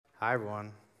Hi,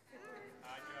 everyone.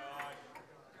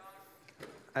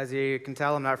 As you can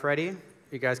tell, I'm not Freddie.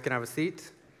 You guys can have a seat.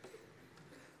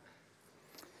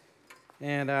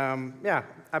 And yeah,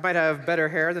 I might have better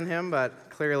hair than him, but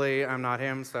clearly I'm not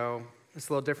him, so it's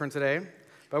a little different today.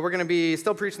 But we're going to be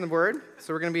still preaching the Word.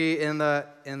 So we're going to be in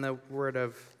the Word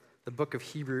of the book of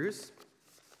Hebrews.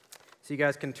 So you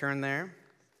guys can turn there.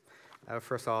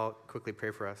 First, I'll quickly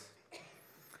pray for us.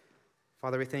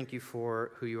 Father, we thank you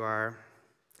for who you are.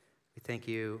 We thank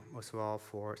you, most of all,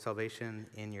 for salvation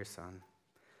in your Son.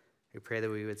 We pray that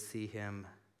we would see him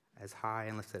as high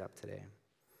and lifted up today.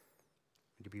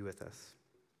 Would you be with us?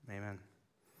 Amen.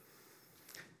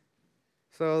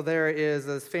 So there is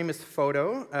this famous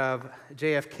photo of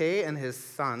JFK and his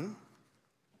son,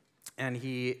 and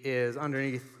he is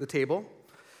underneath the table,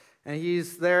 and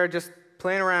he's there just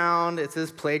playing around. It's his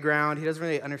playground. He doesn't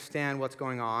really understand what's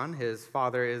going on. His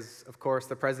father is, of course,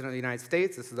 the President of the United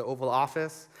States. This is the Oval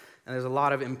Office, and there's a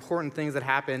lot of important things that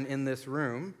happen in this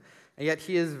room. And yet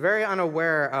he is very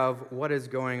unaware of what is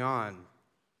going on.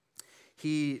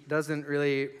 He doesn't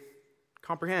really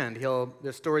comprehend.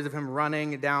 There's stories of him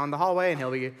running down the hallway, and he'll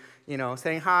be,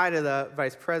 saying hi to the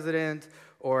vice president,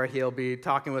 or he'll be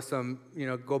talking with some,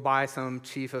 go by some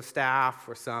chief of staff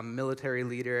or some military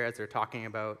leader as they're talking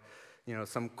about,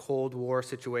 some Cold War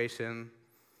situation.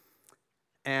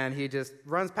 And he just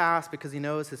runs past because he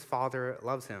knows his father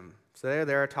loves him. So they're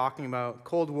there talking about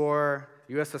Cold War,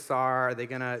 USSR, are they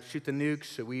going to shoot the nukes?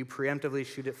 Should we preemptively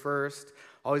shoot it first?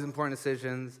 All these important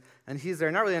decisions. And he's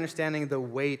there not really understanding the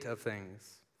weight of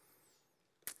things.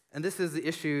 And this is the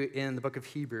issue in the book of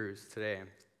Hebrews today.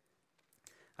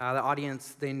 The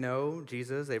audience, they know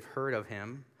Jesus, they've heard of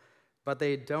him, but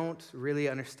they don't really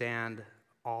understand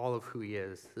all of who he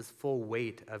is, this full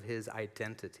weight of his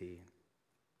identity.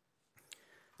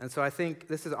 And so I think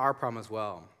this is our problem as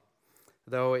well.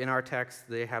 Though in our text,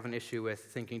 they have an issue with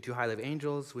thinking too highly of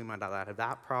angels. We might not have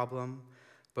that problem.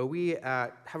 But we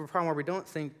have a problem where we don't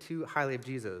think too highly of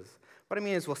Jesus. What I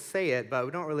mean is we'll say it, but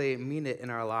we don't really mean it in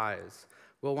our lives.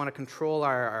 We'll want to control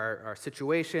our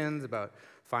situations about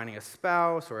finding a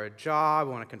spouse or a job.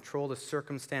 We want to control the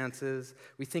circumstances.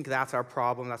 We think that's our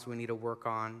problem. That's what we need to work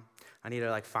on. I need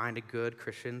to find a good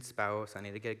Christian spouse. I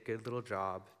need to get a good little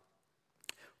job.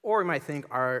 Or we might think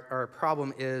our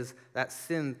problem is that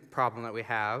sin problem that we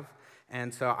have,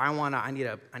 and so I need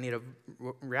to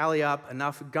rally up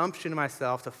enough gumption in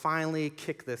myself to finally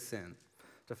kick this sin,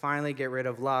 to finally get rid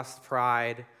of lust,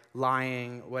 pride,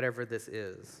 lying, whatever this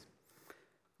is.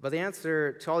 But the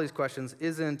answer to all these questions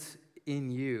isn't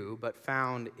in you, but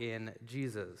found in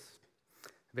Jesus.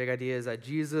 The big idea is that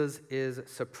Jesus is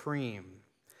supreme.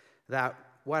 That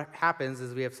what happens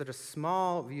is we have such a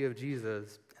small view of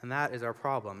Jesus. And that is our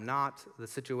problem, not the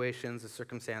situations, the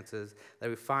circumstances that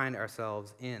we find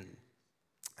ourselves in.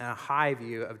 And a high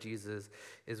view of Jesus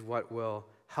is what will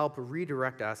help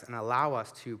redirect us and allow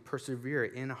us to persevere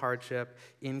in hardship,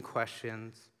 in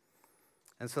questions.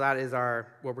 And so that is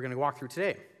what we're going to walk through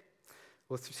today.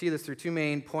 We'll see this through two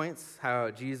main points, how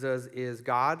Jesus is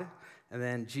God, and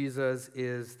then Jesus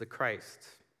is the Christ.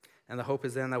 And the hope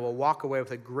is then that we'll walk away with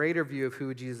a greater view of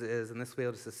who Jesus is, and this will be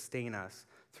able to sustain us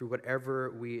through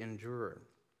whatever we endure.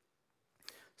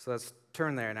 So let's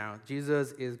turn there now.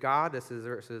 Jesus is God. This is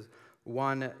verses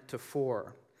 1 to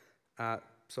 4.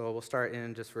 So we'll start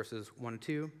in just verses 1 and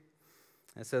 2.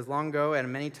 It says, "Long ago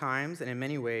and many times and in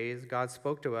many ways, God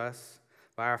spoke to us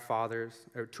to our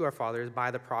fathers by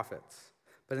the prophets.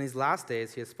 But in these last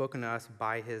days, he has spoken to us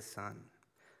by his Son."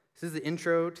 This is the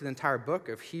intro to the entire book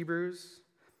of Hebrews.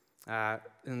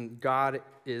 And God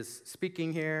is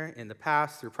speaking here in the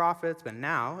past through prophets, but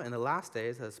now, in the last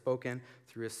days, has spoken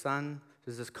through his Son.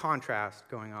 There's this contrast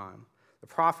going on. The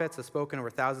prophets have spoken over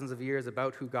thousands of years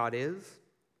about who God is,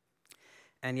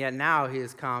 and yet now he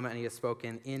has come and he has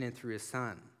spoken in and through his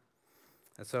Son.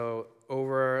 And so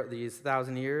over these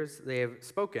 1,000 years, they have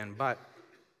spoken, but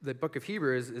the book of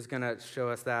Hebrews is going to show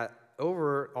us that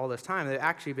over all this time, they've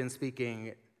actually been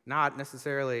speaking not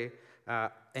necessarily a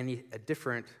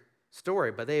different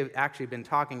story, but they've actually been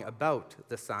talking about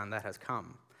the Son that has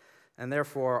come. And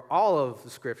therefore, all of the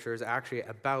Scripture is actually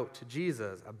about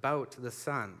Jesus, about the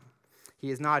Son.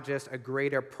 He is not just a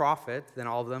greater prophet than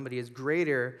all of them, but he is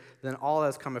greater than all that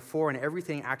has come before, and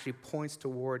everything actually points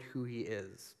toward who he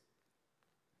is.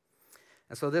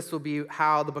 And so this will be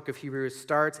how the book of Hebrews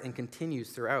starts and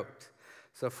continues throughout.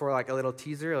 So for a little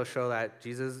teaser, it'll show that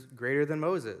Jesus is greater than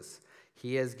Moses.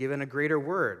 He has given a greater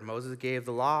word. Moses gave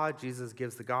the law. Jesus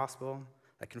gives the gospel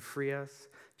that can free us.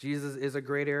 Jesus is a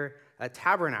greater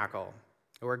tabernacle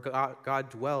where God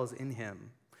dwells in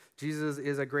him. Jesus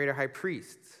is a greater high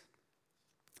priest.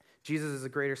 Jesus is a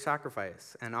greater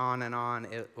sacrifice, and on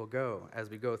it will go as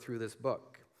we go through this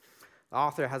book. The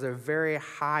author has a very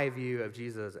high view of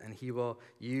Jesus, and he will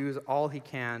use all he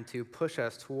can to push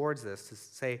us towards this, to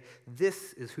say,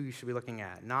 this is who you should be looking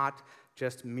at, not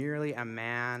just merely a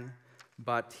man,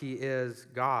 but he is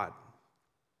God.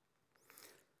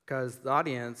 Because the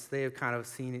audience, they have kind of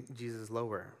seen Jesus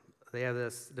lower. They have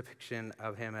this depiction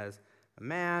of him as a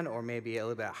man, or maybe a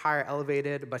little bit higher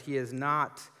elevated, but he is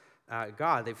not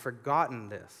God. They've forgotten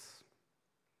this.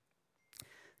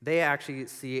 They actually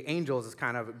see angels as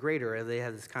kind of greater. They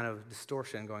have this kind of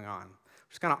distortion going on,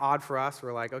 which is kind of odd for us.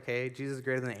 We're like, okay, Jesus is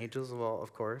greater than angels. Well,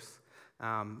 of course.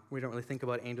 We don't really think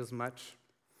about angels much.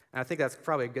 And I think that's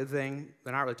probably a good thing.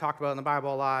 They're not really talked about in the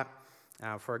Bible a lot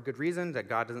for a good reason, that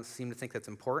God doesn't seem to think that's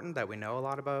important, that we know a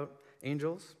lot about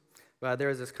angels. But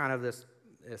there's this kind of this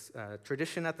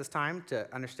tradition at this time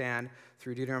to understand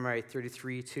through Deuteronomy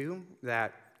 33:2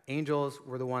 that angels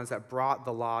were the ones that brought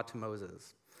the law to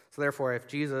Moses. So therefore, if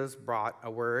Jesus brought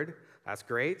a word, that's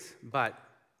great, but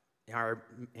are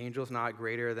angels not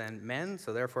greater than men?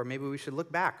 So therefore, maybe we should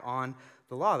look back on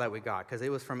the law that we got, because it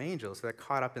was from angels. So they're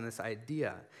caught up in this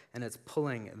idea, and it's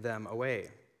pulling them away.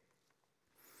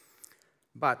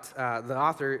 But the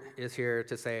author is here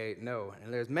to say no,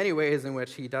 and there's many ways in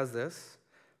which he does this.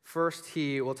 First,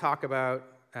 he will talk about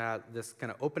this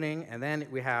kind of opening, and then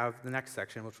we have the next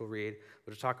section, which we'll read,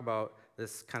 which will talk about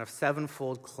this kind of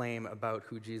sevenfold claim about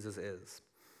who Jesus is.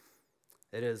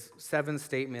 It is 7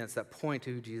 statements that point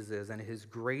to who Jesus is and his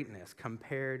greatness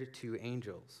compared to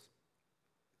angels.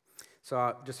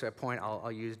 So just a point,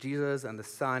 I'll use Jesus and the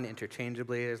Son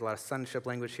interchangeably. There's a lot of sonship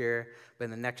language here, but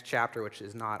in the next chapter, which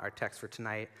is not our text for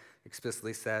tonight,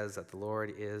 explicitly says that the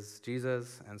Lord is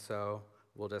Jesus, and so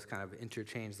we'll just kind of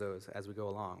interchange those as we go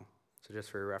along. So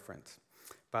just for your reference.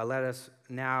 But let us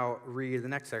now read the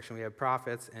next section. We have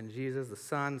prophets and Jesus, the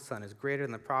Son. The Son is greater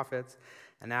than the prophets.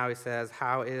 And now he says,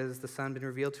 how is the Son been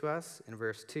revealed to us? In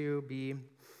verse 2b,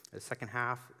 the second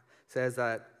half, says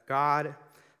that God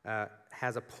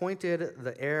has appointed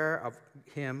the heir of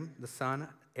him, the Son,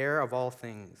 heir of all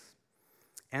things,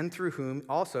 and through whom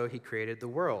also he created the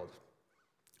world.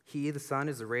 He, the Son,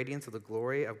 is the radiance of the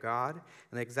glory of God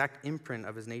and the exact imprint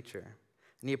of his nature.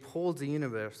 And he upholds the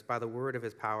universe by the word of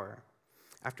his power.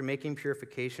 After making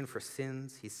purification for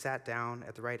sins, he sat down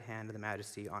at the right hand of the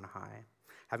Majesty on high,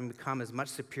 having become as much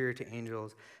superior to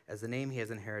angels as the name he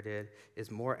has inherited is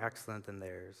more excellent than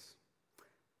theirs.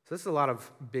 So this is a lot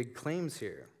of big claims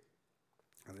here.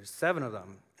 And there's 7 of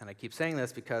them. And I keep saying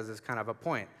this because it's kind of a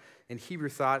point. In Hebrew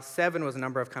thought, 7 was a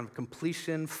number of kind of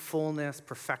completion, fullness,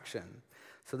 perfection.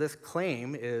 So this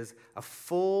claim is a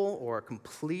full or a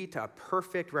complete, a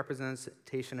perfect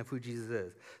representation of who Jesus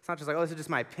is. It's not just like, oh, this is just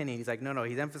my opinion. He's like, no,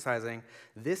 he's emphasizing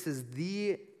this is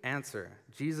the answer.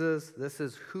 Jesus, this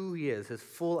is who he is, his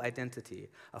full identity,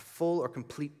 a full or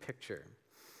complete picture.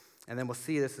 And then we'll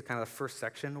see this is kind of the first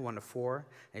section, 1 to 4.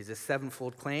 And he's a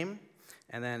 7-fold claim.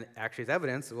 And then actually his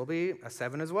evidence will be a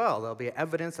 7 as well. There'll be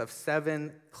evidence of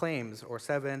 7 claims or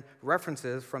 7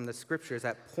 references from the scriptures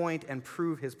that point and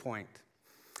prove his point.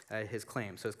 His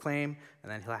claim. So his claim,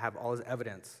 and then he'll have all his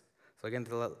evidence. So I'll get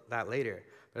into that later.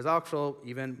 There's also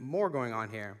even more going on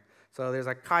here. So there's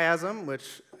a chiasm,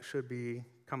 which should be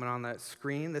coming on the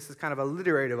screen. This is kind of a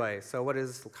literary device. So what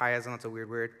is chiasm? That's a weird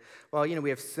word. Well, we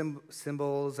have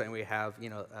symbols, and we have,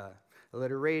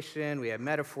 alliteration, we have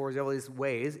metaphors, we have all these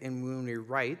ways in when we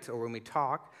write or when we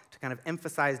talk to kind of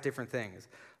emphasize different things.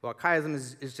 Well, chiasm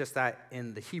is just that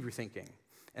in the Hebrew thinking.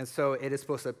 And so it is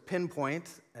supposed to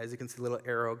pinpoint, as you can see a little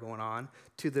arrow going on,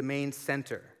 to the main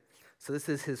center. So this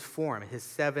is his form. His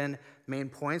 7 main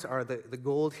points are the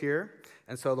gold here.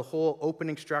 And so the whole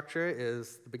opening structure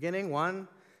is the beginning, 1,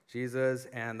 Jesus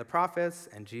and the prophets,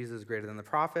 and Jesus greater than the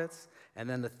prophets. And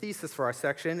then the thesis for our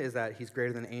section is that he's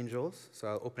greater than angels.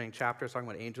 So opening chapter is talking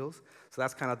about angels. So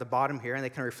that's kind of at the bottom here, and they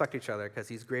kind of reflect each other because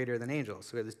he's greater than angels.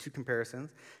 So we have these 2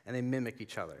 comparisons, and they mimic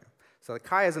each other. So the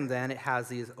chiasm then, it has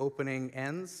these opening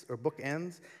ends, or book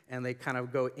ends, and they kind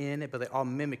of go in, but they all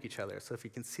mimic each other. So if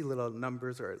you can see little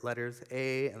numbers or letters,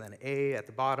 A, and then A at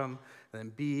the bottom, and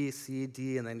then B, C,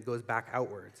 D, and then it goes back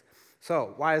outwards.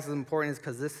 So why is this important? Is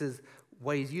because this is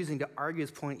what he's using to argue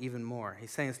his point even more. He's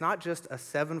saying it's not just a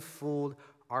 7-fold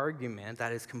argument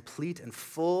that is complete and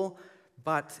full,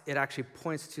 but it actually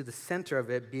points to the center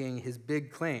of it being his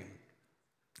big claim.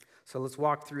 So let's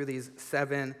walk through these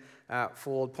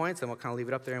 7-fold points, and we'll kind of leave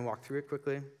it up there and walk through it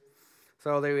quickly.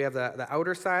 So there we have the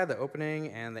outer side, the opening,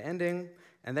 and the ending.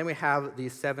 And then we have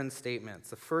these 7 statements.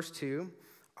 The first 2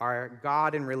 are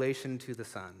God in relation to the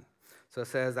Son. So it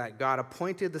says that God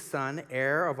appointed the Son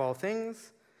heir of all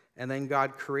things, and then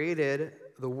God created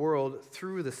the world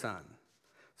through the Son.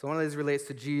 So one of these relates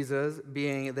to Jesus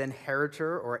being the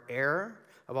inheritor or heir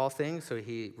of all things, so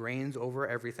he reigns over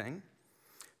everything.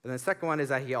 And the second one is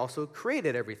that he also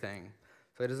created everything.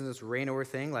 So he doesn't just reign over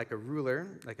things like a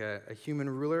ruler, like a human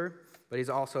ruler, but he's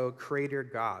also creator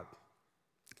God.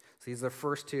 So he's the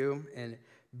first two in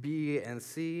B and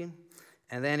C.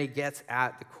 And then he gets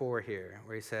at the core here,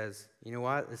 where he says, you know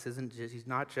what, he's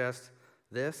not just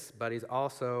this, but he's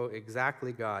also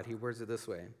exactly God. He words it this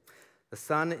way. The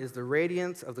Son is the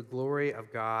radiance of the glory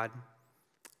of God.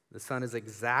 The Son is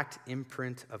exact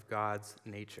imprint of God's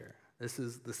nature. This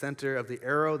is the center of the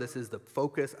arrow. This is the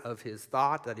focus of his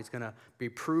thought that he's going to be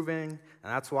proving. And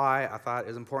that's why I thought it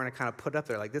was important to kind of put up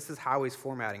there, like this is how he's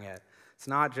formatting it. It's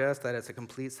not just that it's a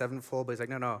complete sevenfold, but he's like,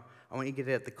 no, I want you to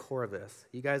get at the core of this.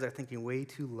 You guys are thinking way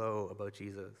too low about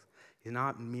Jesus. He's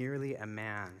not merely a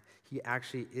man. He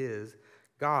actually is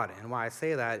God. And why I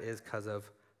say that is because of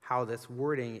how this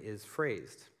wording is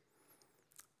phrased.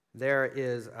 There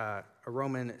is a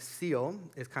Roman seal,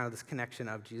 is kind of this connection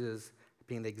of Jesus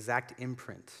being the exact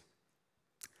imprint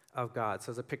of God.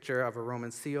 So it's a picture of a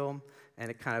Roman seal,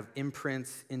 and it kind of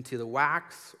imprints into the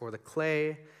wax or the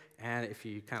clay. And if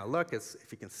you kind of look,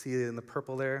 if you can see it in the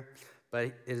purple there, but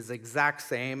it is the exact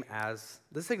same as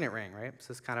the signet ring, right? So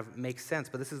this kind of makes sense,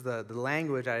 but this is the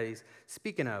language that he's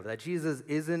speaking of, that Jesus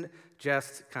isn't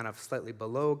just kind of slightly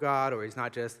below God, or he's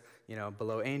not just,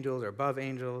 below angels or above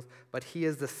angels, but he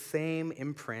is the same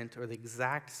imprint, or the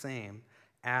exact same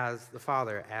as the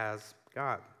Father, as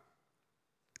God.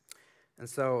 And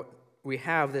so we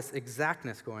have this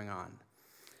exactness going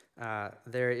on.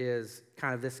 There is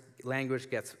kind of this language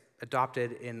gets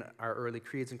adopted in our early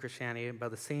creeds in Christianity about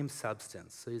the same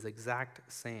substance. So he's exact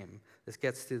same. This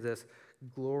gets to this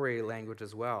glory language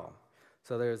as well.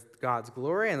 So there's God's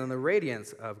glory and then the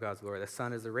radiance of God's glory. The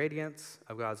Son is the radiance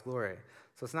of God's glory.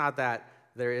 So it's not that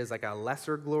there is like a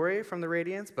lesser glory from the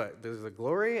radiance, but there's a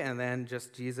glory, and then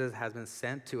just Jesus has been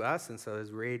sent to us, and so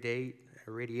his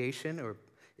radiation or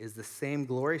is the same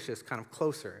glory, it's just kind of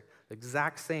closer. The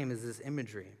exact same as this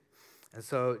imagery. And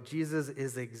so Jesus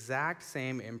is the exact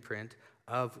same imprint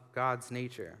of God's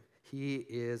nature. He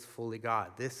is fully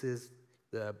God. This is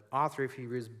the author of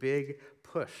Hebrews' big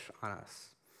push on us.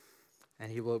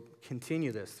 And he will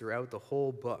continue this throughout the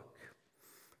whole book.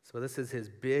 So this is his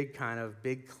big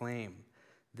claim.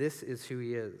 This is who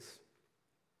he is.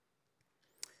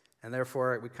 And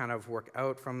therefore, we kind of work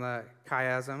out from the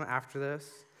chiasm after this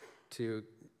to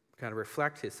kind of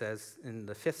reflect. It says in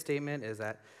the fifth statement is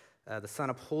that the Son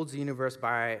upholds the universe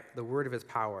by the word of his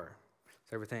power.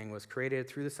 So everything was created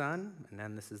through the Son, and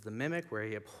then this is the mimic where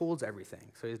he upholds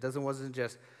everything. So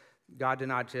God did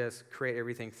not just create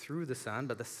everything through the Son,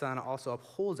 but the Son also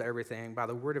upholds everything by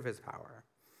the word of his power.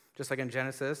 Just like in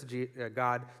Genesis,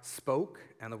 God spoke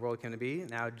and the world came to be.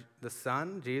 Now the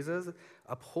Son, Jesus,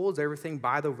 upholds everything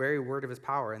by the very word of his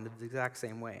power in the exact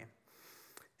same way.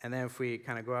 And then if we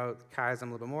kind of go out chiasm a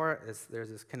little bit more, there's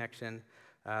this connection.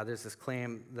 There's this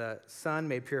claim, the Son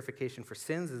made purification for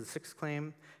sins is the sixth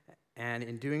claim, and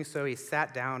in doing so, he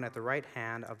sat down at the right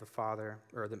hand of the Father,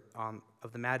 or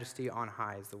of the Majesty on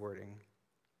high is the wording.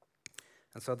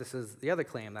 And so this is the other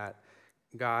claim, that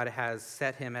God has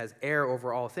set him as heir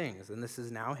over all things, and this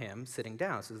is now him sitting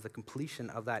down. This is the completion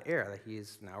of that heir, that he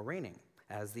is now reigning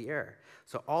as the heir.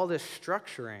 So all this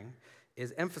structuring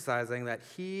is emphasizing that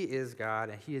he is God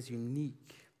and he is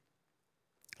unique.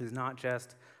 He's not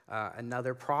just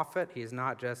another prophet. He is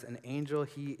not just an angel.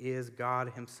 He is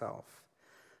God himself.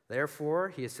 Therefore,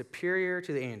 he is superior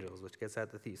to the angels, which gets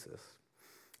at the thesis,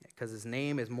 because his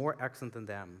name is more excellent than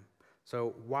them.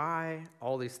 So why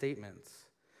all these statements?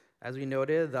 As we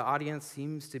noted, the audience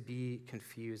seems to be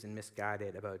confused and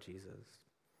misguided about Jesus.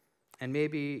 And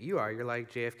maybe you are. You're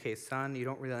like JFK's son. You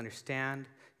don't really understand.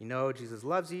 You know Jesus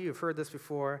loves you. You've heard this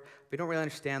before. But you don't really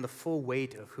understand the full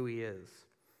weight of who he is.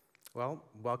 Well,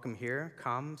 welcome here.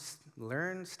 Come,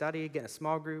 learn, study, get in a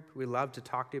small group. We love to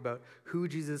talk to you about who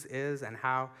Jesus is and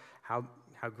how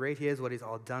great he is, what he's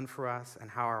all done for us, and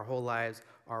how our whole lives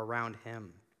are around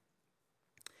him.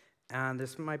 And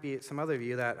this might be some other of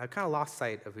you that have kind of lost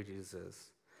sight of who Jesus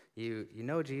is. You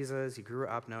know Jesus, you grew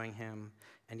up knowing him,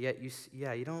 and yet you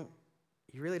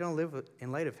really don't live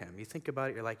in light of him. You think about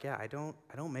it, you're like, I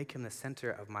don't make him the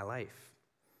center of my life.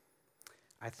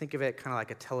 I think of it kind of like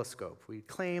a telescope. We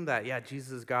claim that,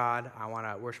 Jesus is God, I want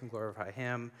to worship and glorify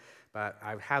him, but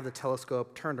I have the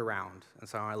telescope turned around, and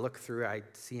so when I look through, I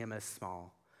see him as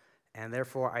small. And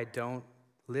therefore, I don't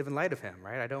live in light of him,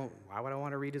 right? Why would I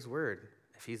want to read his word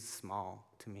if he's small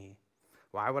to me?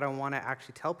 Why would I want to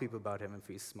actually tell people about him if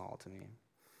he's small to me?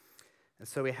 And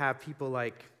so we have people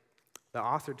like the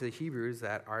author to the Hebrews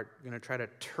that are going to try to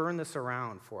turn this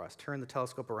around for us, turn the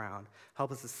telescope around,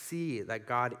 help us to see that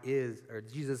God is, or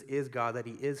Jesus is God, that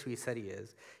he is who he said he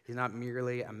is. He's not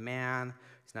merely a man.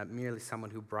 He's not merely someone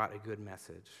who brought a good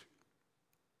message.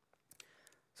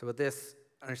 So with this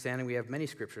understanding, we have many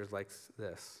scriptures like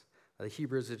this. The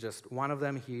Hebrews is just one of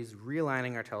them. He's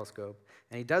realigning our telescope,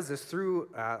 and he does this through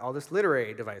all this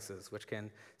literary devices, which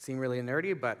can seem really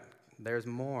nerdy, but there's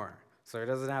more. So he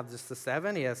doesn't have just the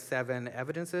 7. He has 7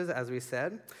 evidences, as we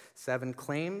said, 7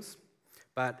 claims,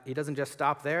 but he doesn't just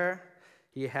stop there.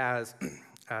 He has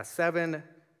 7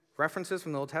 references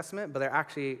from the Old Testament, but they're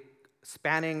actually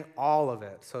spanning all of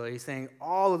it. So he's saying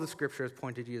all of the scriptures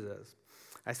point to Jesus.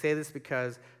 I say this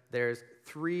because there's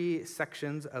 3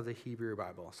 sections of the Hebrew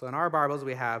Bible. So in our Bibles,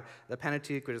 we have the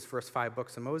Pentateuch, which is the first 5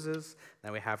 books of Moses.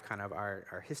 Then we have kind of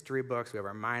our history books. We have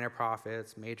our minor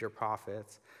prophets, major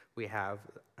prophets. We have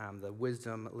the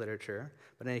wisdom literature.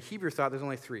 But in Hebrew thought, there's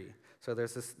only 3. So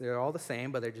they're all the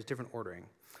same, but they're just different ordering.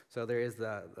 So there is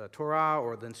the Torah,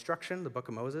 or the instruction, the book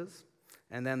of Moses.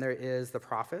 And then there is the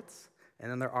prophets.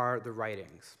 And then there are the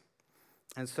writings.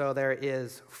 And so there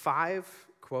is 5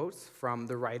 quotes from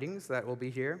the writings that will be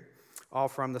here, all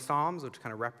from the Psalms, which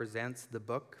kind of represents the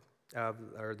book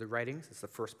or the writings. It's the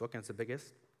first book, and it's the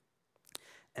biggest.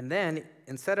 And then,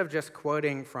 instead of just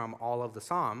quoting from all of the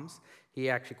Psalms, he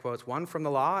actually quotes one from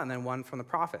the law and then one from the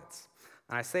prophets.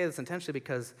 And I say this intentionally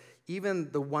because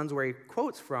even the ones where he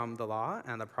quotes from the law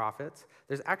and the prophets,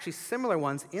 there's actually similar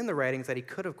ones in the writings that he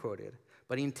could have quoted,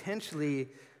 but he intentionally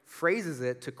phrases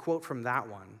it to quote from that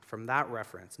one, from that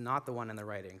reference, not the one in the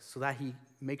writings, so that he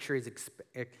makes sure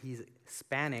he's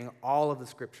spanning all of the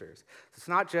scriptures. So it's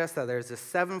not just that there's this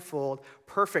 7-fold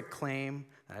perfect claim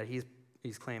that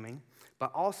he's claiming,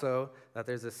 but also that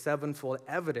there's a 7-fold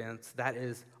evidence that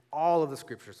is all of the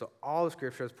scriptures. So all the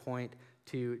scriptures point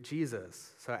to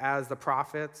Jesus. So as the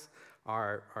prophets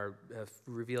have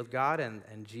revealed God and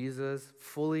Jesus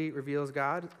fully reveals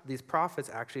God, these prophets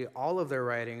actually, all of their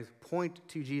writings point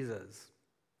to Jesus.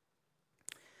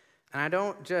 And I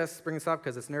don't just bring this up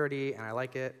because it's nerdy and I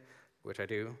like it, which I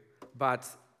do,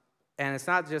 and it's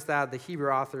not just that the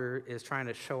Hebrew author is trying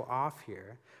to show off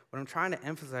here. What I'm trying to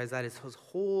emphasize that is his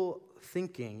whole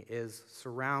thinking is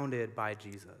surrounded by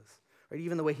Jesus. Right?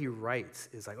 Even the way he writes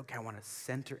is like, okay, I want to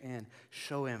center in,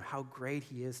 show him how great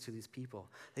he is to these people.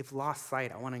 They've lost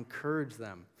sight. I want to encourage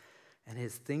them. And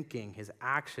his thinking, his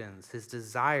actions, his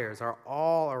desires are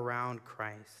all around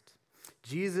Christ.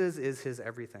 Jesus is his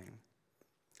everything.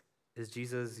 Is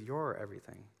Jesus your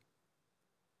everything?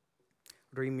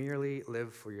 Or do you merely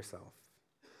live for yourself?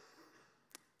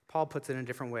 Paul puts it in a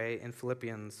different way in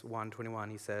Philippians 1:21.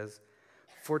 He says,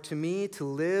 "For to me to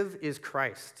live is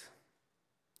Christ,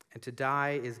 and to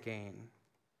die is gain."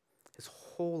 His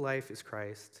whole life is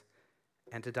Christ,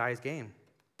 and to die is gain.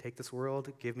 Take this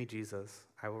world, give me Jesus.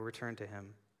 I will return to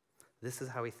him. This is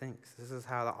how he thinks. This is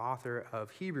how the author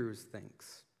of Hebrews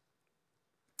thinks.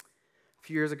 A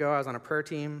few years ago, I was on a prayer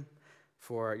team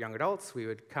for young adults. We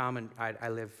would come, and I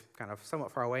live kind of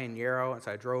somewhat far away in Yarrow, and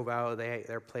so I drove out.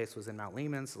 Their place was in Mount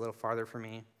Lehman, so a little farther for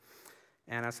me.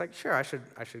 And I was like, sure, I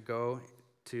should go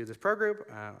to this prayer group.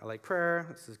 I like prayer.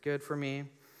 This is good for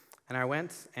me. And I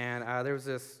went, and there was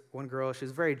this one girl. She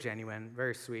was very genuine,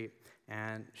 very sweet,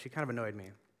 and she kind of annoyed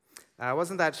me. It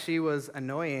wasn't that she was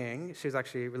annoying. She was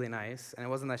actually really nice, and it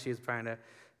wasn't that she was trying to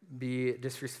be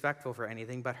disrespectful for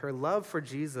anything, but her love for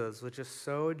Jesus was just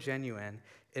so genuine,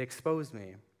 it exposed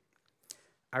me.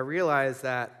 I realized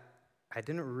that I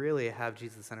didn't really have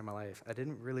Jesus center my life. I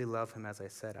didn't really love him as I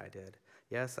said I did.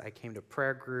 Yes, I came to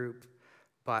prayer group,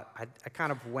 but I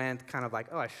kind of went kind of like,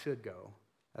 oh, I should go.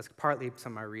 That's partly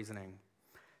some of my reasoning.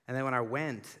 And then when I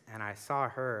went and I saw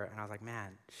her, and I was like,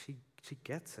 man, she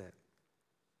gets it.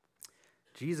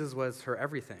 Jesus was her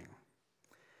everything.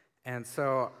 And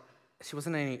so she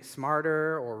wasn't any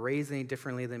smarter or raised any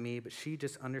differently than me, but she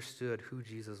just understood who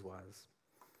Jesus was.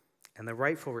 And the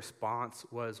rightful response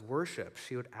was worship.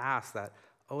 She would ask that,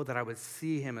 that I would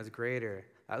see him as greater.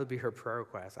 That would be her prayer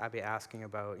request. I'd be asking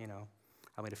about,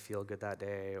 how me to feel good that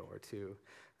day, or to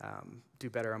do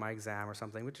better on my exam or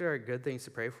something, which are good things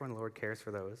to pray for, and the Lord cares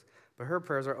for those. But her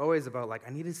prayers are always about, like,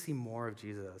 I need to see more of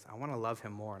Jesus. I want to love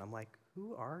him more. And I'm like,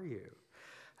 who are you?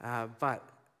 But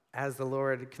as the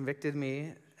Lord convicted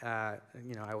me, I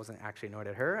wasn't actually annoyed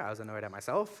at her. I was annoyed at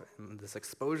myself and this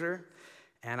exposure.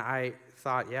 And I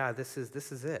thought, yeah, this is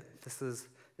it. This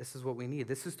is what we need.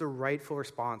 This is the rightful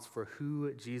response for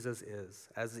who Jesus is.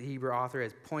 As the Hebrew author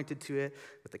has pointed to it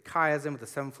with the chiasm, with the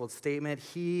sevenfold statement,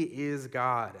 he is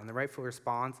God. And the rightful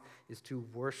response is to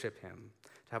worship him,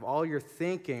 to have all your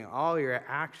thinking, all your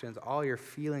actions, all your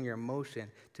feeling, your emotion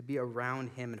to be around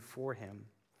him and for him.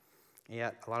 And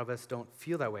yet, a lot of us don't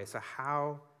feel that way. So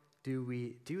how do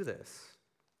we do this?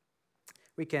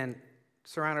 We can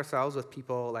surround ourselves with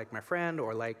people like my friend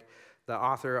or like the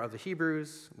author of the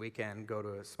Hebrews. We can go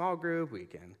to a small group. We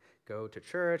can go to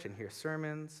church and hear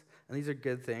sermons. And these are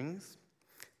good things.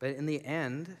 But in the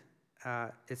end,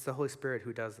 it's the Holy Spirit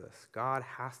who does this. God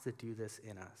has to do this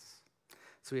in us.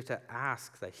 So we have to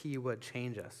ask that he would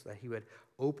change us, that he would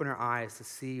open our eyes to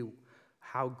see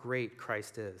how great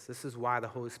Christ is. This is why the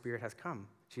Holy Spirit has come.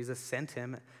 Jesus sent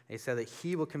him, and he said that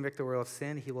he will convict the world of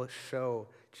sin. He will show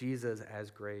Jesus as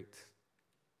great.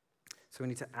 So we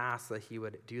need to ask that he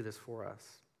would do this for us,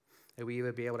 that we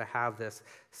would be able to have this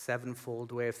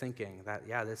sevenfold way of thinking, that,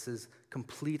 this is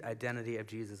complete identity of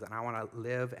Jesus, and I want to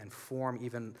live and form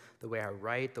even the way I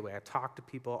write, the way I talk to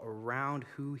people around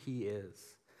who he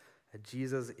is, that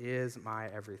Jesus is my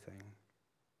everything.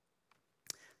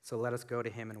 So let us go to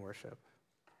him in worship.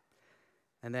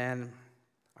 And then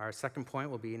our second point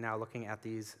will be now looking at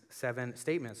these 7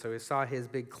 statements. So we saw his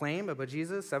big claim about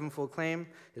Jesus, sevenfold claim,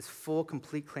 his full,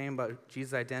 complete claim about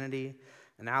Jesus' identity.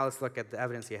 And now let's look at the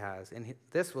evidence he has. In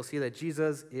this, we'll see that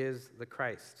Jesus is the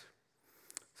Christ.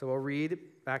 So we'll read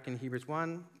back in Hebrews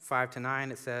 1,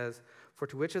 5-9, it says, "For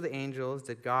to which of the angels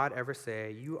did God ever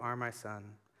say, 'You are my son,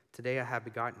 today I have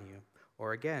begotten you'?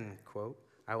 Or again, quote,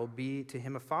 'I will be to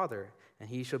him a father, and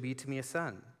he shall be to me a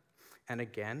son.' And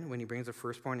again, when he brings the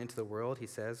firstborn into the world, he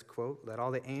says, quote, 'Let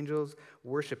all the angels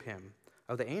worship him.'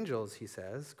 Of the angels, he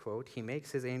says, quote, 'He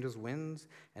makes his angels winds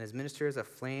and his ministers a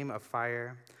flame of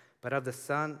fire.' But of the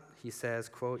Son, he says,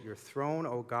 quote, 'Your throne,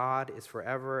 O God, is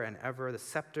forever and ever. The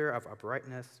scepter of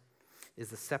uprightness is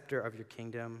the scepter of your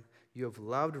kingdom. You have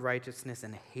loved righteousness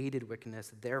and hated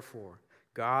wickedness. Therefore,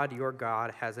 God, your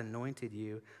God, has anointed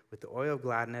you with the oil of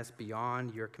gladness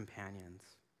beyond your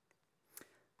companions.'"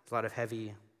 There's a lot of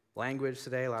heavy language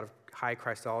today, a lot of high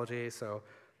Christology. So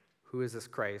who is this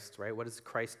Christ, right? What does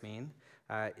Christ mean?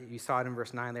 You saw it in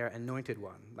verse 9 there, anointed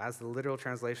one. That's the literal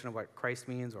translation of what Christ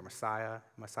means, or Messiah.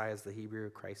 Messiah is the Hebrew,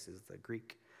 Christ is the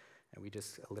Greek, and we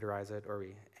just alliterize it, or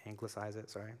we anglicize it,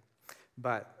 sorry.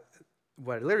 But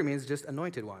what it literally means is just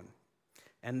anointed one.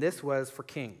 And this was for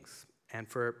kings and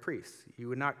for priests. You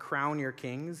would not crown your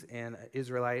kings in an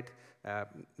Israelite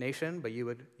nation, but you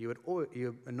would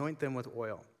anoint them with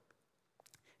oil.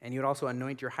 And you would also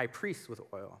anoint your high priests with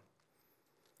oil.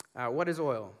 What is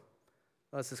oil?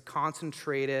 Well, it's this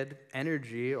concentrated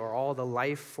energy, or all the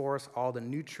life force, all the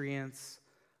nutrients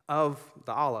of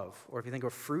the olive. Or if you think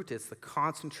of fruit, it's the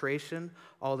concentration,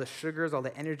 all the sugars, all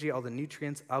the energy, all the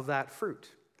nutrients of that fruit.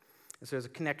 And so there's a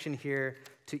connection here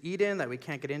to Eden that we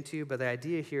can't get into, but the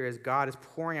idea here is God is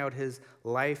pouring out his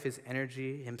life, his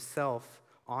energy, himself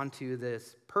onto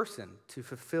this person to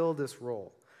fulfill this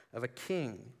role of a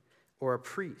king or a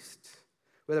priest.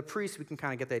 With a priest, we can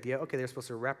kind of get the idea, okay, they're supposed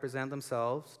to represent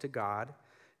themselves to God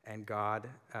and God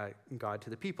to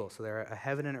the people. So they're a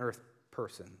heaven and earth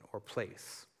person or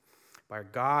place. Where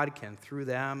God can, through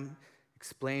them,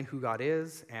 explain who God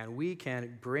is, and we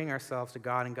can bring ourselves to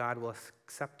God, and God will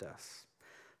accept us.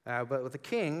 But with the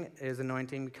king is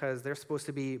anointing because they're supposed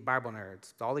to be Bible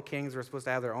nerds. All the kings are supposed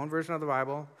to have their own version of the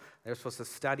Bible. They're supposed to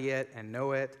study it and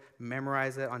know it,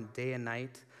 memorize it on day and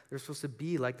night. They're supposed to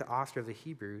be like the author of the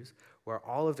Hebrews, where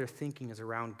all of their thinking is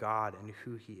around God and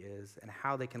who he is and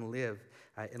how they can live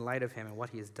in light of him and what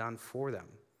he has done for them.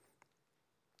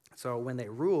 So when they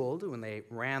ruled, when they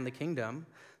ran the kingdom,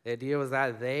 the idea was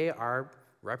that they are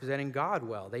representing God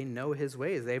well. They know his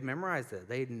ways. They've memorized it.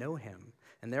 They know him.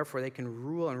 And therefore, they can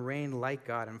rule and reign like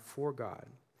God and for God.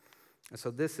 And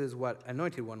so this is what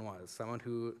anointed one was, someone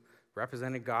who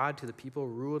represented God to the people,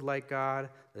 ruled like God.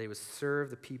 They would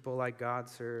serve the people like God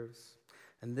serves.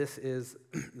 And this is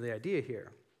the idea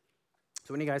here.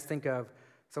 So when you guys think of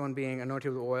someone being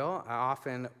anointed with oil,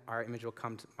 often our image will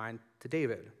come to mind to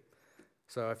David.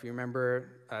 So if you remember,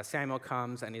 Samuel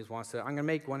comes and he wants to, I'm going to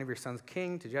make one of your sons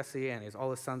king to Jesse, and he's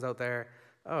all his sons out there.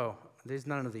 Oh, there's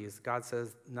none of these. God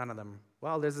says none of them.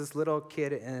 Well, there's this little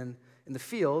kid in the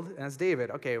field, and it's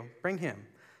David. Okay, bring him.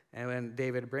 And when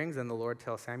David brings, and the Lord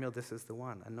tells Samuel, this is the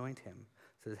one, anoint him.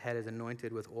 So his head is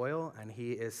anointed with oil, and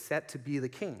he is set to be the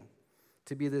king,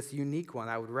 to be this unique one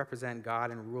that would represent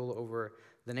God and rule over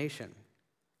the nation.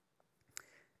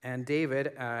 And David,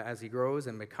 as he grows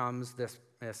and becomes this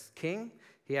king,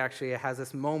 he actually has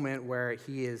this moment where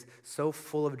he is so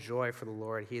full of joy for the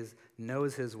Lord. He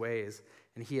knows his ways,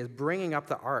 and he is bringing up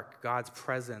the ark, God's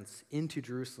presence, into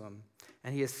Jerusalem.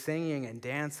 And he is singing and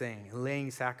dancing and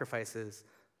laying sacrifices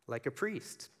like a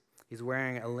priest. He's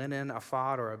wearing a linen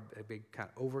ephod, or a big kind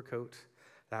of overcoat.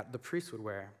 that the priest would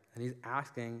wear. And he's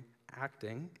acting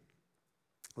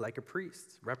like a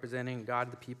priest, representing God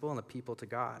to the people and the people to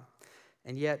God.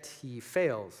 And yet he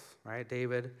fails, right?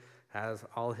 David has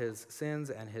all his sins,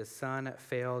 and his son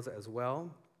fails as well.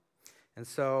 And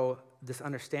so this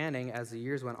understanding, as the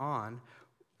years went on,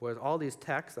 was all these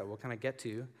texts that we'll kind of get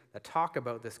to that talk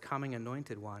about this coming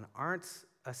anointed one aren't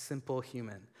a simple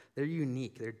human. They're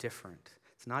unique. They're different.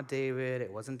 It's not David.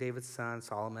 It wasn't David's son,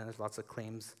 Solomon. There's lots of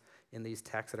claims in these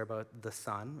texts that are about the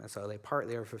son, and so they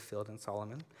partly are fulfilled in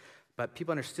Solomon. But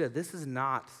people understood this is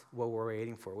not what we're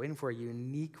waiting for. We're waiting for a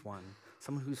unique one,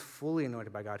 someone who's fully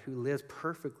anointed by God, who lives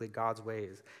perfectly God's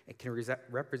ways and can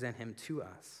represent him to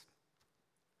us.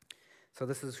 So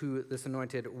this is who this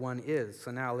anointed one is.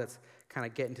 So now let's kind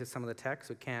of get into some of the texts.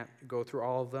 We can't go through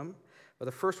all of them. But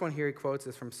the first one here he quotes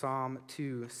is from Psalm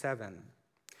 2:7.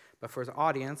 But for his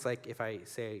audience, like if I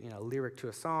say, lyric to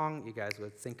a song, you guys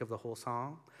would think of the whole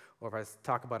song. Or if I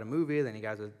talk about a movie, then you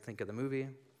guys would think of the movie.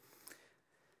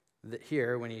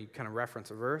 Here, when you kind of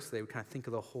reference a verse, they would kind of think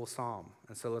of the whole psalm.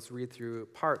 And so let's read through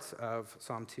parts of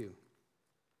Psalm 2.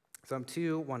 Psalm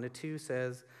 2, 1-2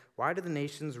 says, "Why do the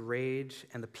nations rage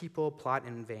and the people plot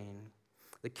in vain?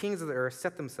 The kings of the earth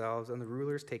set themselves, and the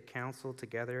rulers take counsel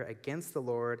together against the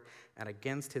Lord and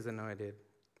against his anointed."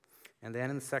 And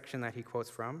then in the section that he quotes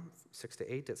from,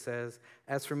 6-8, it says,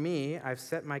 "As for me, I've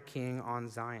set my king on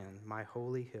Zion, my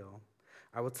holy hill.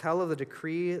 I will tell of the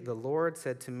decree. The Lord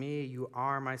said to me, 'You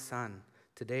are my son.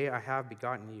 Today I have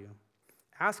begotten you.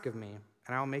 Ask of me,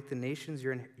 and I will make the nations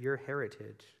your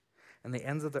heritage, and the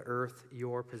ends of the earth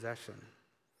your possession.'"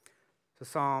 The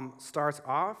psalm starts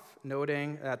off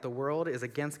noting that the world is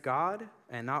against God,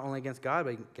 and not only against God,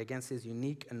 but against his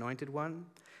unique anointed one.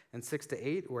 And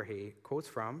 6-8, where he quotes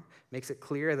from, makes it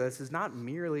clear that this is not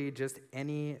merely just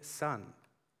any son,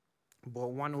 but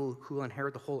one who will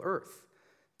inherit the whole earth.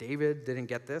 David didn't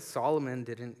get this. Solomon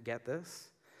didn't get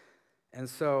this. And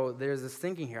so there's this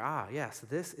thinking here, yes,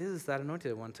 this is that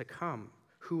anointed one to come,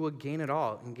 who will gain it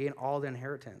all and gain all the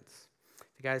inheritance.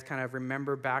 If you guys kind of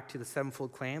remember back to the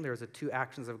sevenfold claim, there was the two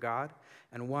actions of God,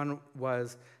 and one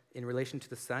was in relation to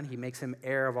the Son. He makes him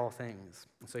heir of all things.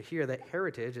 And so here, that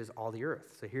heritage is all the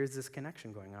earth. So here's this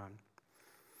connection going on.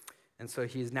 And so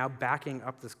he's now backing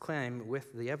up this claim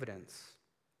with the evidence.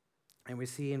 And we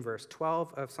see in verse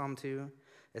 12 of Psalm 2,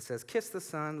 it says, "Kiss the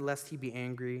Son, lest he be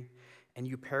angry, and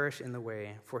you perish in the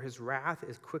way, for his wrath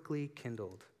is quickly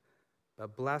kindled.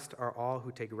 But blessed are all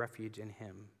who take refuge in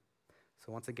him."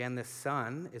 So once again, this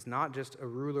Son is not just a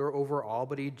ruler over all,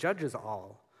 but he judges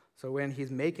all. So when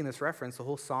he's making this reference, the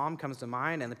whole psalm comes to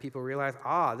mind, and the people realize,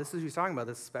 this is who he's talking about,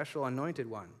 this special anointed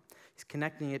one. He's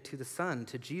connecting it to the Son,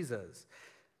 to Jesus.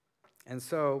 And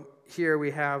so here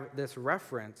we have this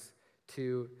reference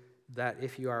to that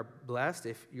if you are blessed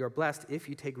if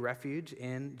you take refuge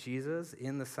in Jesus,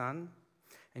 in the Son,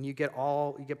 and you get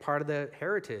part of the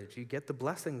heritage, you get the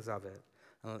blessings of it.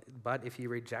 But if you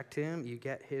reject him, you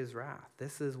get his wrath.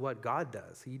 This is what God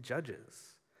does. He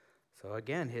judges. So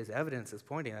again, his evidence is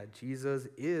pointing that Jesus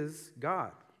is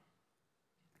God.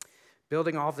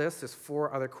 Building off this, there's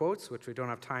 4 other quotes, which we don't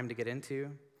have time to get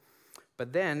into.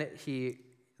 But then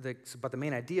but the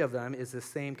main idea of them is the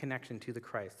same connection to the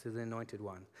Christ, to the anointed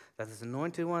one. That this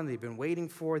anointed one they've been waiting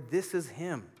for, this is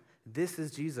him. This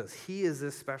is Jesus. He is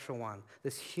this special one,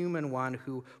 this human one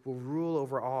who will rule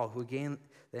over all, who will gain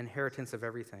the inheritance of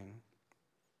everything.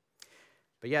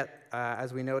 But yet,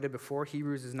 as we noted before,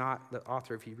 the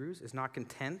author of Hebrews is not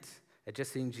content at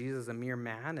just seeing Jesus as a mere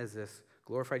man, as this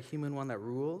glorified human one that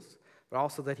rules, but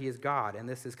also that he is God. And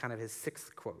this is kind of his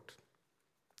 6th quote.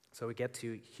 So we get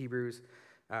to Hebrews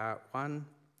 1,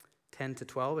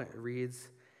 10-12, and it reads,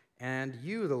 "And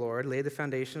you, the Lord, laid the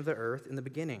foundation of the earth in the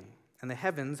beginning, and the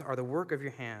heavens are the work of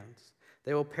your hands.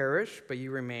 They will perish, but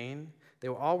you remain. They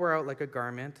will all wear out like a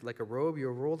garment. Like a robe, you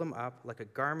will roll them up. Like a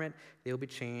garment, they will be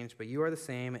changed. But you are the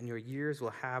same, and your years will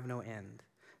have no end."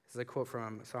 This is a quote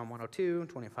from Psalm 102,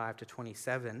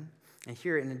 25-27. And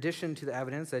here, in addition to the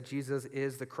evidence that Jesus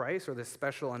is the Christ, or the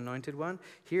special anointed one,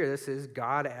 here this is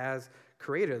God as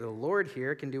creator. The Lord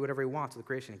here can do whatever he wants with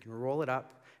creation. He can roll it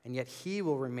up, and yet he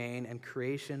will remain, and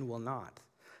creation will not.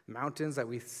 Mountains that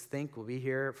we think will be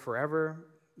here forever,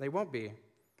 they won't be.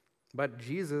 But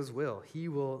Jesus will. He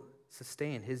will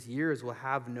sustain. His years will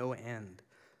have no end.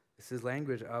 This is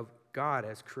language of God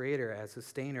as creator, as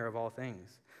sustainer of all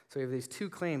things. So we have these 2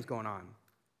 claims going on.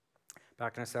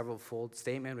 Back in our several-fold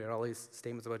statement, we had all these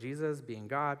statements about Jesus being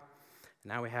God. And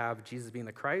now we have Jesus being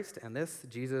the Christ, and this,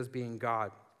 Jesus being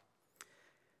God.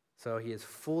 So he is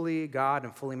fully God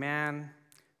and fully man,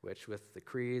 which with the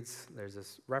creeds, there's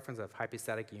this reference of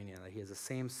hypostatic union, that he has the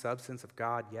same substance of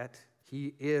God, yet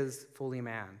He is fully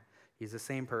man. He's the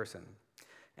same person.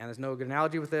 And there's no good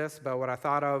analogy with this, but what I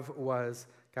thought of was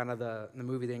kind of the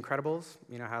movie The Incredibles.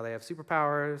 You know how they have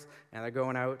superpowers, and they're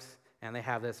going out, and they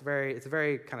have it's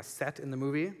very kind of set in the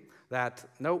movie that,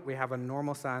 nope, we have a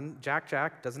normal son.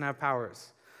 Jack doesn't have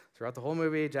powers. Throughout the whole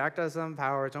movie, Jack does some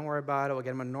powers. Don't worry about it. We'll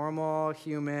get him a normal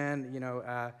human,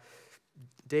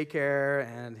 daycare,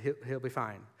 and he'll be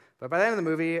fine. But by the end of the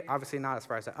movie, obviously not as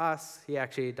far as to us, he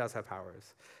actually does have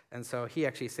powers. And so he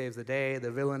actually saves the day.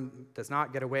 The villain does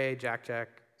not get away. Jack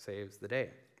saves the day.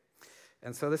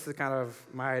 And so this is kind of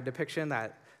my depiction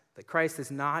that Christ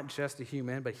is not just a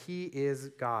human, but he is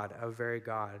God, a very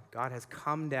God. God has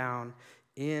come down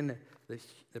in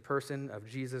the person of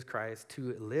Jesus Christ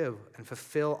to live and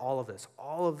fulfill all of this.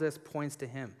 All of this points to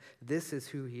him. This is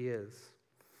who he is.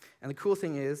 And the cool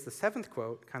thing is, the seventh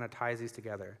quote kind of ties these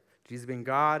together. Jesus being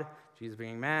God, Jesus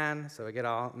being man. So we get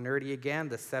all nerdy again,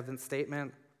 the seventh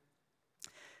statement.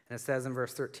 And it says in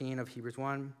verse 13 of Hebrews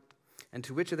 1, "And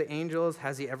to which of the angels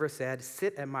has he ever said,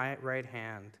 'Sit at my right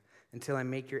hand until I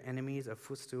make your enemies a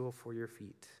footstool for your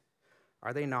feet'?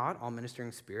 Are they not all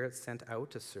ministering spirits sent out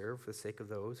to serve for the sake of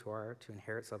those who are to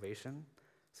inherit salvation?"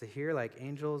 So here, like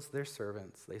angels, they're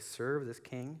servants. They serve this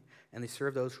king, and they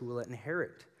serve those who will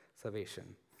inherit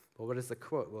salvation. But what is the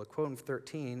quote? Well, the quote in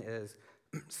 13 is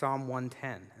Psalm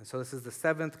 110. And so this is the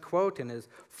seventh quote and is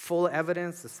full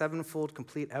evidence, the sevenfold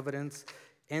complete evidence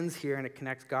ends here, and it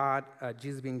connects God,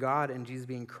 Jesus being God and Jesus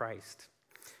being Christ.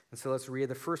 And so let's read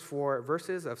the first 4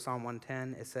 verses of Psalm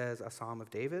 110. It says, a psalm of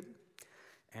David.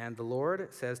 "And the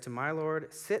Lord says to my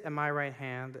Lord, 'Sit at my right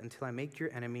hand until I make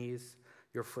your enemies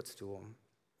your footstool.'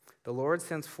 The Lord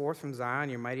sends forth from Zion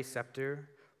your mighty scepter.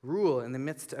 Rule in the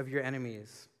midst of your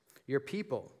enemies. Your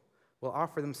people will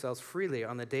offer themselves freely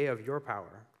on the day of your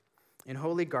power. In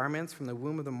holy garments from the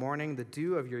womb of the morning, the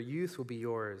dew of your youth will be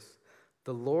yours.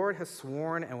 The Lord has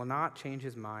sworn and will not change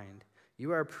his mind.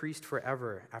 You are a priest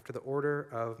forever, after the order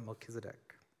of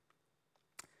Melchizedek."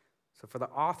 So for the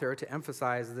author to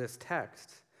emphasize this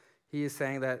text, he is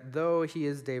saying that though he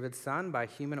is David's son by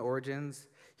human origins,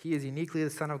 he is uniquely the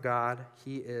Son of God.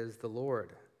 He is the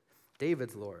Lord,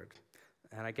 David's Lord.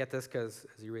 And I get this because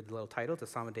as you read the little title, it's a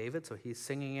Psalm of David, so he's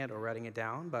singing it or writing it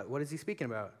down. But what is he speaking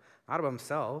about? Not about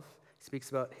himself. He speaks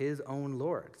about his own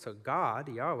Lord. So God,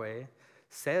 Yahweh,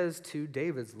 says to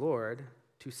David's Lord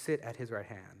to sit at his right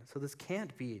hand. So this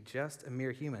can't be just a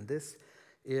mere human. This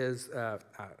is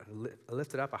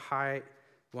lifted up, a high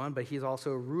one, but he's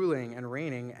also ruling and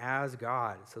reigning as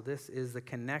God. So this is the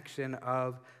connection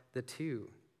of the two.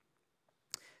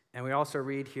 And we also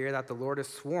read here that the Lord has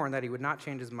sworn that he would not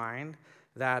change his mind,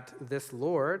 that this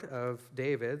Lord of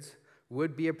David's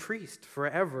would be a priest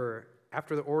forever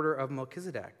after the order of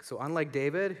Melchizedek. So unlike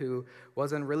David, who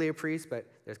wasn't really a priest, but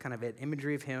there's kind of an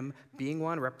imagery of him being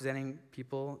one, representing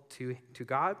people to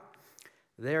God,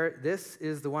 this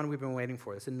is the one we've been waiting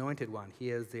for, this anointed one. He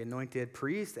is the anointed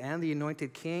priest and the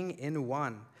anointed king in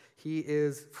one. He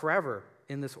is forever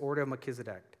in this order of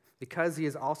Melchizedek. Because he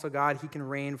is also God, he can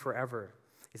reign forever.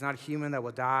 He's not a human that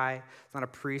will die. He's not a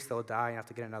priest that will die and have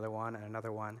to get another one and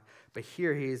another one. But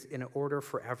here he's in order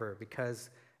forever because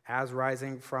as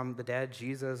rising from the dead,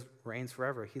 Jesus reigns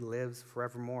forever. He lives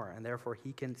forevermore, and therefore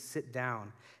he can sit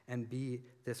down and be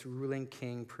this ruling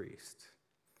king priest.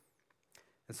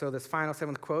 And so this final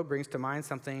seventh quote brings to mind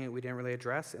something we didn't really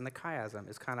address in the chiasm.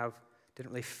 It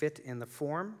didn't really fit in the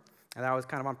form, and that was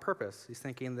kind of on purpose. He's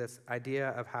thinking this idea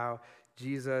of how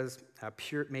Jesus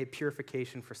made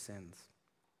purification for sins.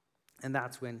 And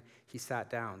that's when he sat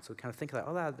down. So we kind of think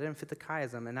that didn't fit the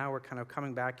chiasm, and now we're kind of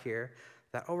coming back here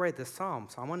that, this Psalm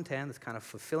 110, this kind of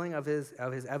fulfilling of his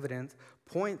evidence,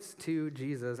 points to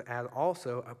Jesus as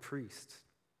also a priest.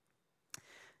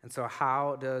 And so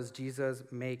how does Jesus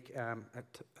make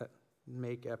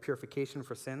a purification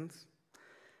for sins?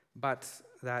 But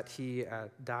that he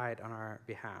died on our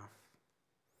behalf.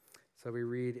 So we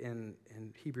read in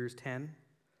Hebrews 10,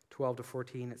 12 to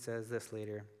 14, it says this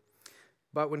later.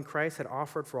 "But when Christ had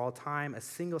offered for all time a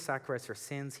single sacrifice for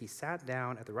sins, he sat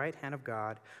down at the right hand of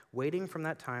God, waiting from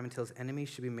that time until his enemies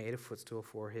should be made a footstool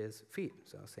for his feet."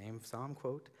 So same psalm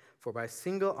quote. "For by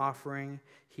single offering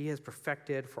he has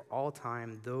perfected for all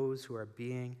time those who are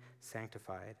being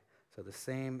sanctified." So the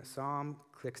same psalm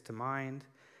clicks to mind,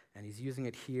 and he's using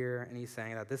it here, and he's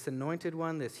saying that this anointed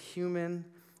one, this human,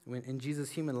 in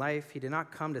Jesus' human life, he did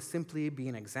not come to simply be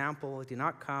an example. He did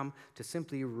not come to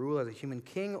simply rule as a human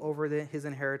king over his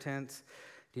inheritance.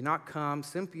 He did not come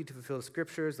simply to fulfill the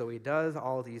scriptures, though he does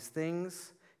all these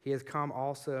things. He has come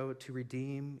also to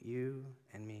redeem you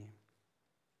and me.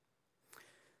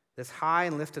 This high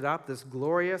and lifted up, this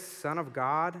glorious Son of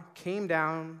God came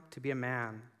down to be a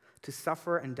man, to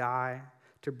suffer and die,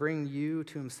 to bring you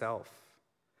to himself,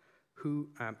 who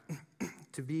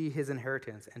to be his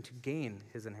inheritance and to gain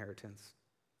his inheritance.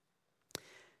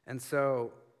 And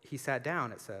so he sat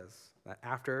down, it says, that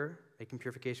after making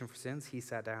purification for sins, he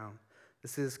sat down.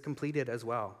 This is completed as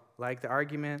well. Like the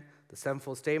argument, the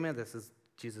sevenfold statement, this is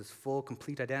Jesus' full,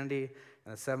 complete identity,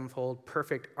 and the sevenfold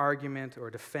perfect argument or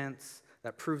defense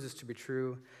that proves this to be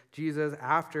true. Jesus,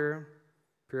 after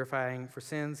purifying for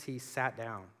sins, he sat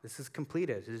down. This is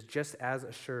completed. It is just as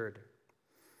assured.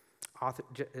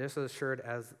 Just as assured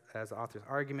as the author's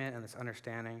argument and this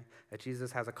understanding that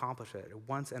Jesus has accomplished it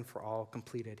once and for all,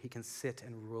 completed. He can sit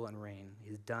and rule and reign.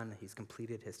 He's done. He's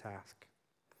completed his task.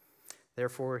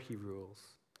 Therefore, he rules.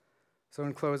 So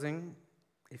in closing,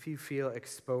 if you feel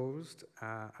exposed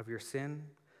of your sin,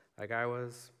 like I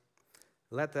was,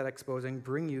 let that exposing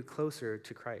bring you closer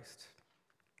to Christ.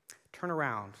 Turn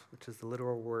around, which is the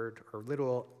literal word or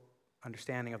literal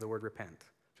understanding of the word repent.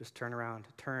 Just turn around,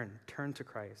 turn to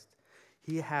Christ.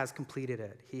 He has completed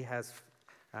it. He has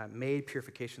made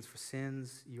purifications for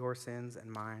sins, your sins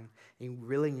and mine. He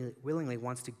willingly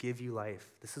wants to give you life.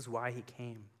 This is why he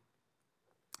came.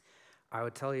 I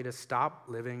would tell you to stop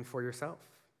living for yourself.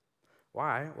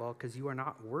 Why? Well, because you are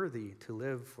not worthy to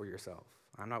live for yourself.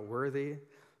 I'm not worthy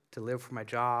to live for my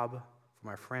job, for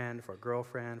my friend, for a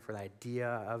girlfriend, for the idea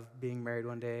of being married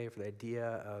one day, for the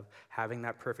idea of having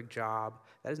that perfect job.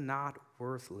 That is not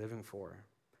worth living for.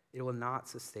 It will not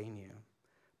sustain you.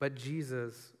 But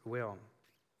Jesus will.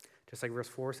 Just like verse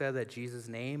 4 said that Jesus'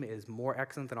 name is more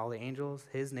excellent than all the angels,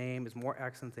 his name is more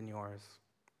excellent than yours.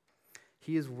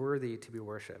 He is worthy to be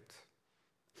worshipped.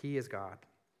 He is God.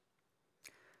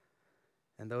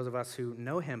 And those of us who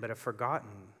know him but have forgotten,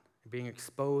 being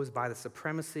exposed by the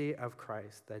supremacy of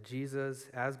Christ, that Jesus,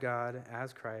 as God,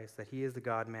 as Christ, that he is the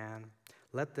God-man,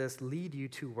 let this lead you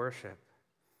to worship,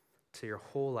 to your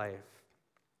whole life.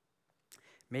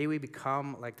 May we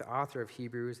become like the author of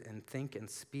Hebrews and think and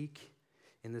speak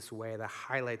in this way that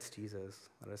highlights Jesus.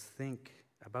 Let us think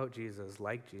about Jesus,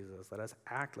 like Jesus. Let us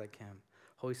act like him.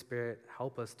 Holy Spirit,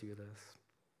 help us do this.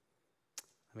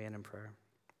 Let me end in prayer.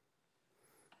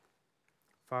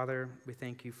 Father, we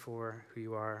thank you for who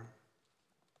you are.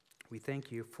 We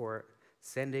thank you for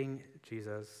sending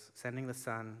Jesus, sending the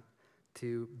Son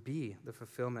to be the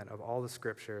fulfillment of all the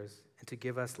scriptures and to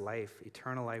give us life,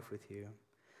 eternal life with you.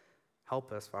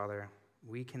 Help us, Father.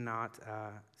 We cannot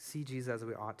see Jesus as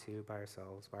we ought to by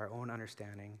ourselves, by our own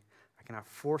understanding. I cannot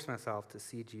force myself to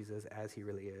see Jesus as he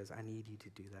really is. I need you to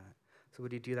do that. So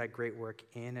would you do that great work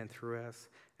in and through us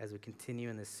as we continue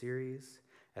in this series,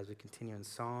 as we continue in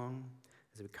song,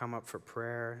 as we come up for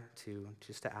prayer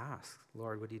just to ask,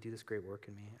 Lord, would you do this great work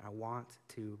in me? I want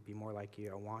to be more like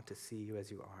you. I want to see you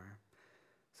as you are.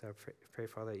 So I pray,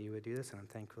 Father, that you would do this, and I'm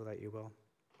thankful that you will.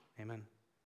 Amen.